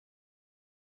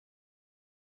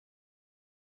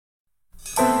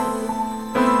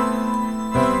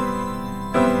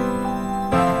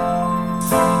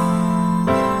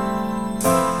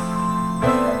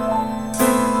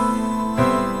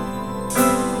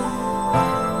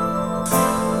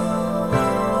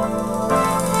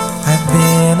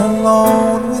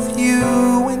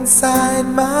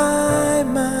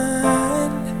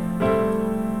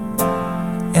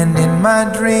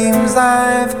my dreams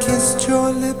I've kissed your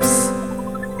lips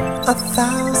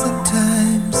 1,000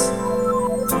 times.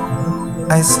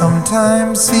 I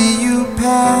sometimes see you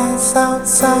pass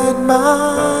outside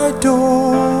my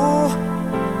door.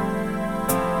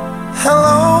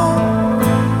 Hello,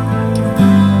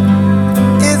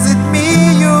 is it me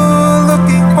you're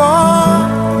looking for?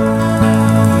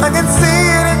 I can see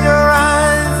it in your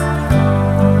eyes,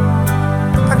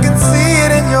 I can see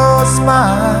it in your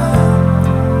smile.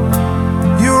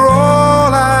 You're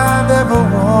all I've ever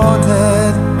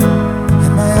wanted,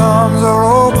 and my arms are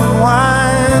open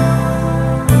wide.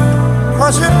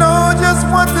 'Cause you know just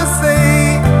what to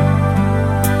say,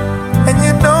 and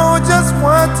you know just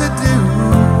what to do.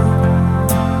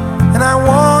 And I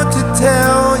want to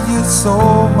tell you so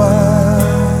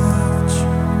much.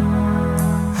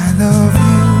 I love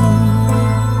you.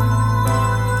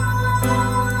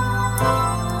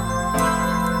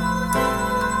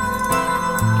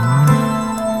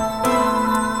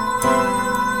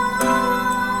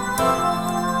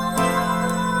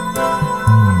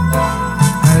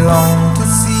 I long to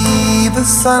see the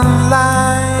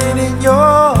sunlight in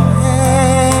your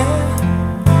hair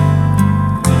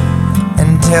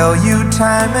and tell you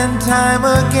time and time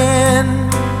again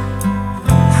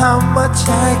how much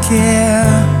I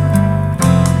care.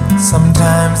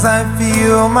 Sometimes I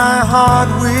feel my heart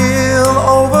will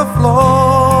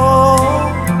overflow.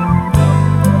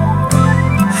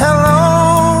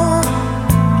 Hello,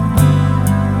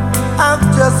 I've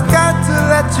just got to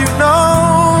let you know,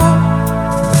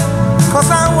 'cause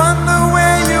I wonder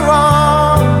where you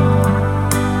are,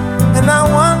 and I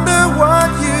wonder what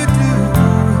you do.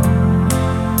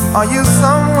 Are you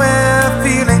somewhere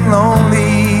feeling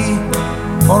lonely,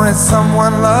 or is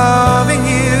someone loving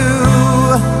you?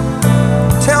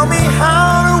 Tell me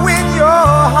how to win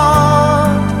your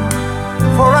heart,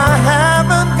 for I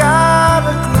haven't got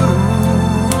a clue.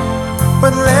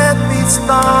 But let me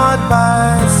start by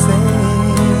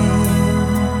saying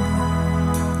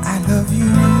I love you.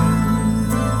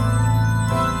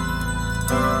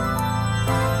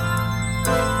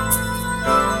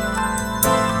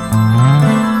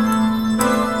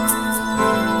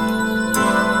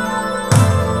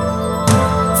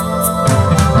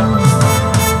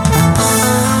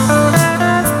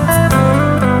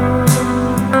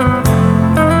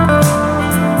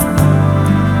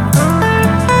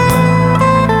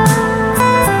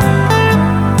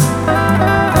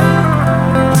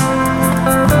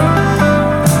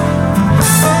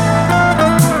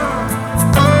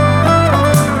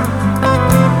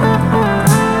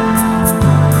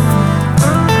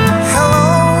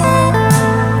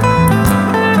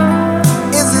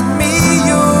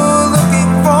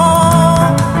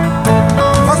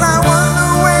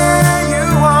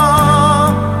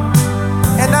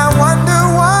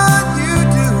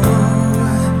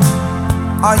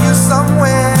 Are you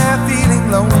somewhere feeling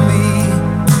lonely?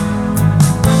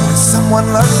 Is someone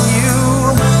loving you?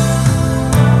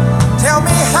 Tell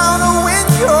me how to win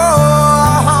your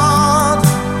heart,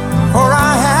 for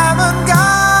I haven't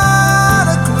got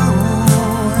a clue.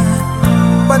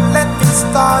 But let me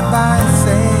start by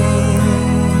saying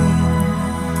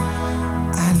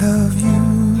I love you.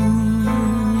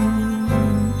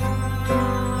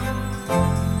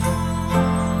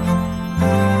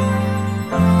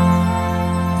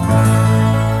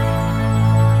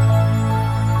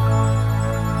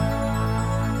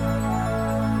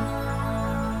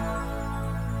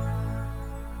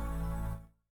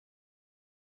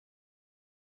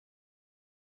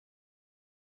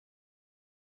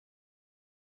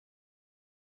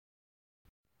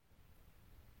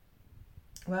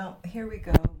 Well, here we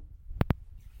go.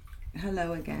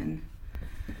 Hello again.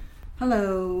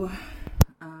 Hello.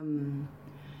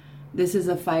 This is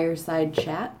a Fireside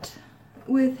Chat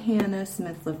with Hannah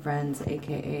Smith LaFriends,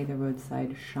 aka the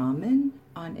Roadside Shaman,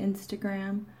 on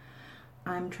Instagram.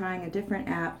 I'm trying a different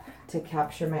app to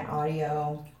capture my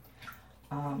audio.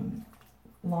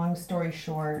 Long story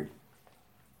short,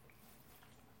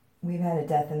 we've had a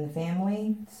death in the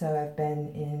family, so I've been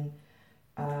in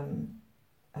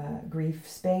grief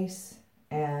space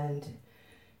and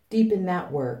deep in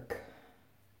that work.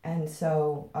 And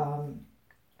so,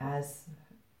 as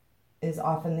is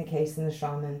often the case in the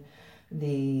shaman,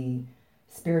 the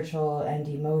spiritual and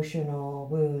emotional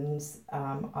wounds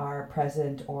are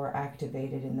present or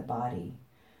activated in the body.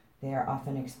 They are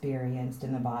often experienced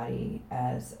in the body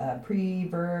as a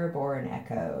pre-verb or an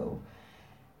echo.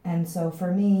 And so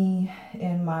for me,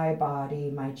 in my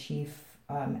body, my chief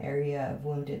area of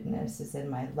woundedness is in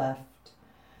my left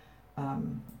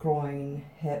groin,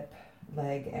 hip,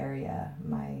 leg area,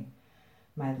 my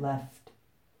left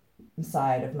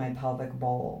side of my pelvic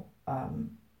bowl.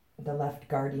 the left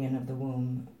guardian of the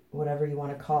womb, whatever you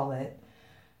want to call it.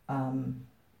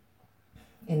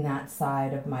 In that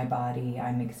side of my body,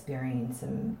 I'm experiencing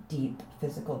some deep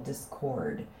physical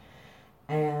discord.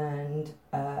 And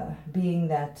being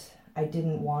that I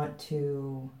didn't want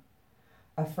to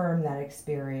affirm that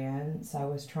experience, I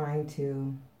was trying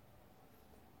to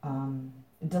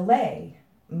delay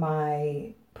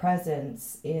my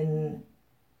presence in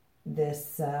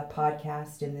this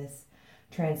podcast, in this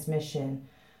transmission,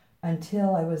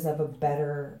 until I was of a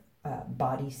better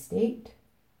body state.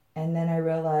 And then I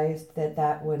realized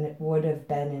that would have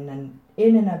been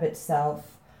in and of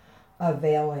itself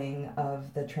availing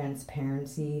of the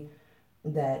transparency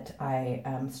that I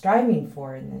am striving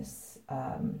for in this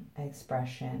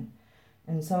expression.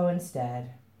 And so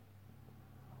instead,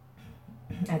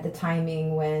 at the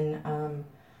timing when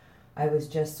I was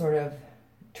just sort of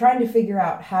trying to figure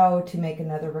out how to make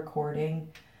another recording,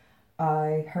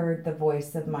 I heard the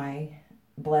voice of my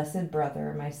blessed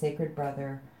brother, my sacred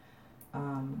brother,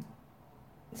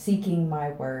 seeking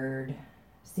my word,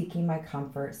 seeking my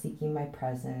comfort, seeking my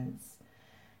presence.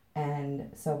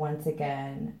 And so once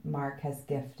again, Mark has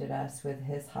gifted us with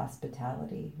his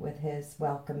hospitality, with his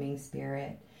welcoming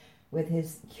spirit, with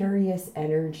his curious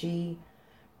energy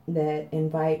that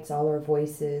invites all our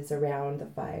voices around the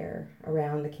fire,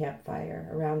 around the campfire,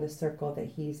 around the circle that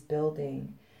he's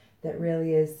building, that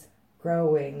really is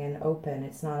growing and open.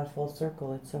 It's not a full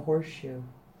circle, it's a horseshoe.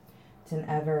 It's an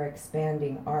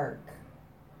ever-expanding arc.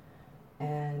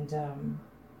 And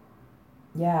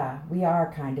we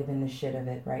are kind of in the shit of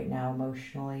it right now,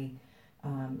 emotionally,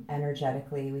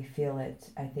 energetically. We feel it.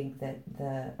 I think that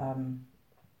the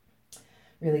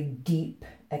really deep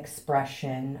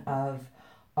expression of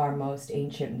our most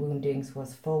ancient woundings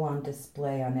was full on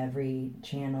display on every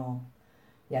channel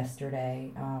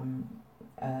yesterday.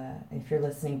 If you're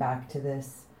listening back to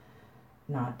this,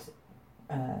 not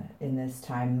in this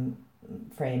time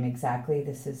frame exactly,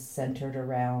 this is centered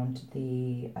around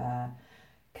the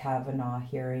Kavanaugh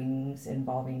hearings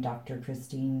involving Dr.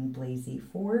 Blasey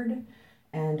Ford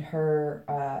and her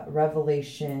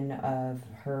revelation of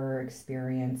her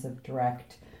experience of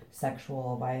direct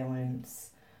sexual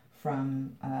violence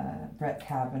from Brett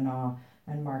Kavanaugh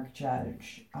and Mark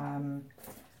Judge.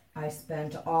 I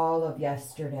spent all of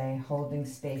yesterday holding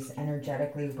space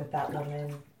energetically with that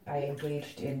woman. I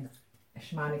engaged in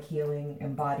shamanic healing,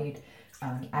 embodied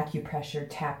acupressure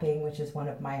tapping, which is one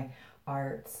of my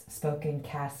arts, spoken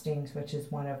castings, which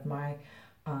is one of my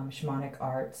shamanic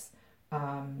arts,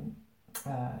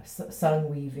 sun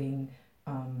weaving,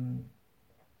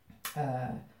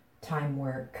 time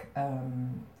work.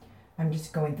 I'm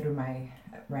just going through my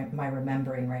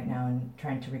remembering right now and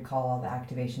trying to recall all the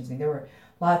activations. I mean, there were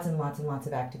lots and lots and lots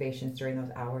of activations during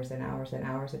those hours and hours and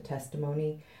hours of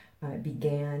testimony. It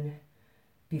began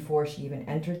before she even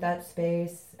entered that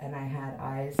space, and I had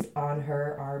eyes on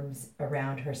her, arms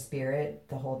around her spirit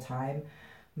the whole time.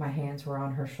 My hands were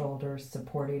on her shoulders,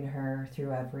 supporting her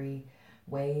through every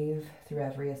wave, through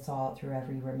every assault, through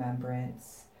every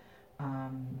remembrance.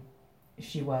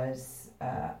 She was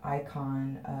an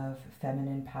icon of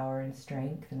feminine power and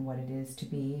strength and what it is to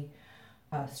be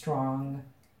a strong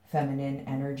feminine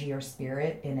energy or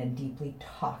spirit in a deeply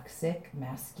toxic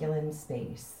masculine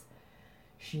space.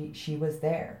 She was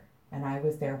there, and I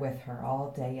was there with her all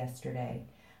day yesterday.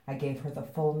 I gave her the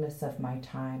fullness of my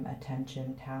time,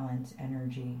 attention, talent,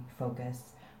 energy,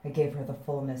 focus. I gave her the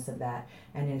fullness of that.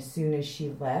 And as soon as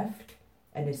she left,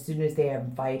 and as soon as they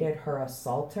invited her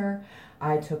assaulter,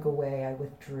 I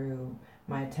withdrew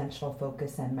my attentional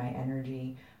focus and my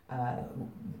energy,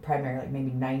 primarily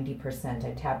maybe 90%.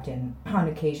 I tapped in on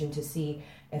occasion to see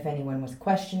if anyone was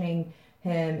questioning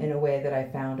him in a way that I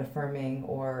found affirming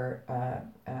or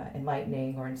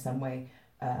enlightening, or in some way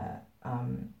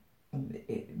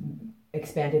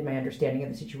expanded my understanding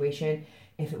of the situation.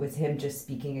 If it was him just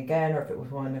speaking again, or if it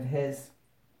was one of his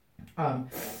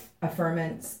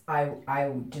affirmance,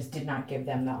 I just did not give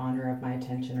them the honor of my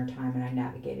attention or time, and I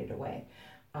navigated away.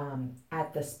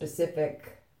 At the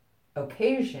specific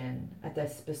occasion, at the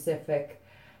specific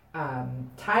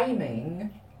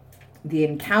timing, the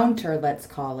encounter, let's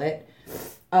call it,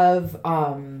 of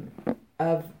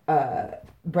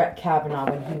Brett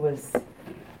Kavanaugh, when he was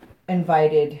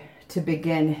invited to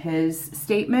begin his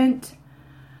statement,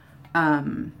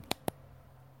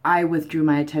 I withdrew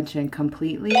my attention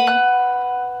completely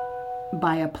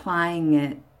by applying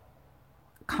it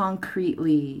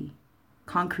concretely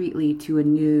to a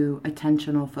new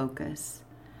attentional focus.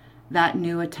 That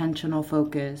new attentional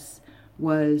focus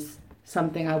was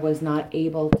something I was not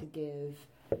able to give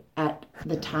at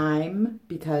the time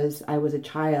because I was a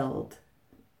child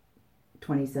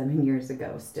 27 years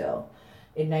ago still.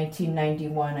 In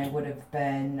 1991, I would have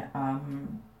been,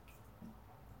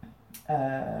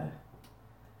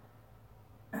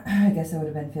 I guess I would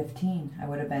have been 15. I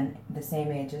would have been the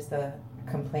same age as the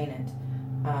complainant.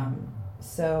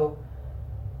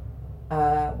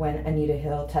 When Anita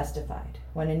Hill testified.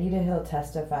 When Anita Hill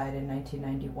testified in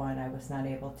 1991, I was not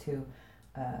able to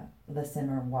listen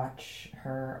to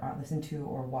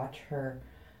or watch her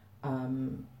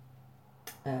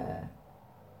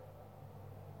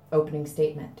opening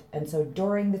statement. And so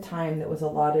during the time that was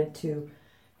allotted to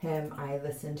him, I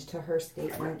listened to her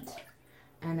statement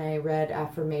and I read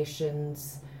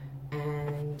affirmations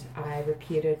and I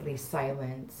repeatedly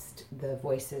silenced the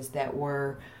voices that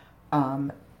were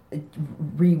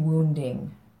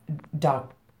rewounding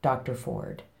Dr.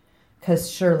 Ford.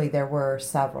 Because surely there were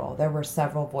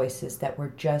several voices that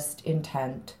were just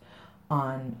intent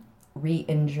on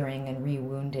re-injuring and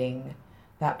re-wounding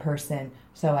that person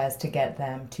so as to get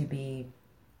them to be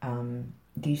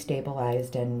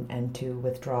destabilized and to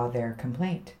withdraw their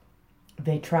complaint.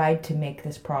 They tried to make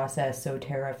this process so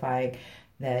terrifying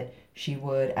that she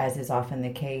would, as is often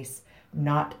the case,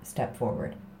 not step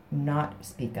forward, not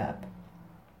speak up.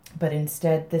 But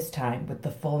instead, this time, with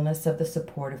the fullness of the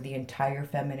support of the entire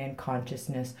feminine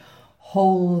consciousness,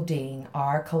 holding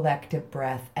our collective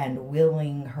breath and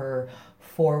willing her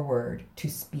forward to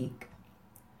speak.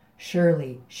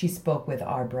 Surely she spoke with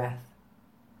our breath.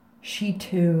 She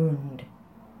tuned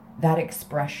that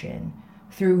expression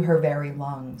through her very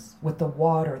lungs with the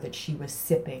water that she was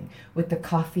sipping, with the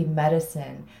coffee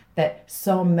medicine that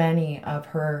so many of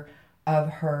her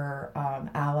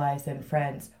allies and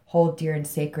friends hold dear and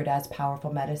sacred as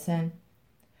powerful medicine.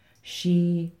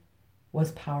 She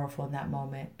was powerful in that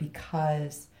moment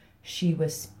because she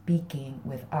was speaking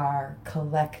with our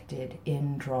collected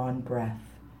indrawn breath.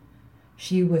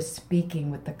 She was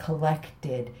speaking with the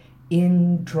collected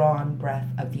indrawn breath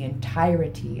of the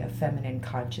entirety of feminine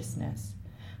consciousness.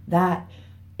 That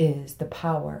is the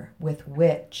power with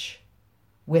which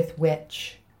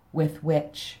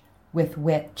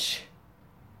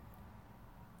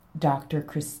Dr.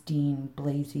 Christine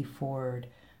Blasey Ford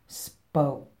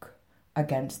spoke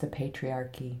against the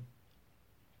patriarchy.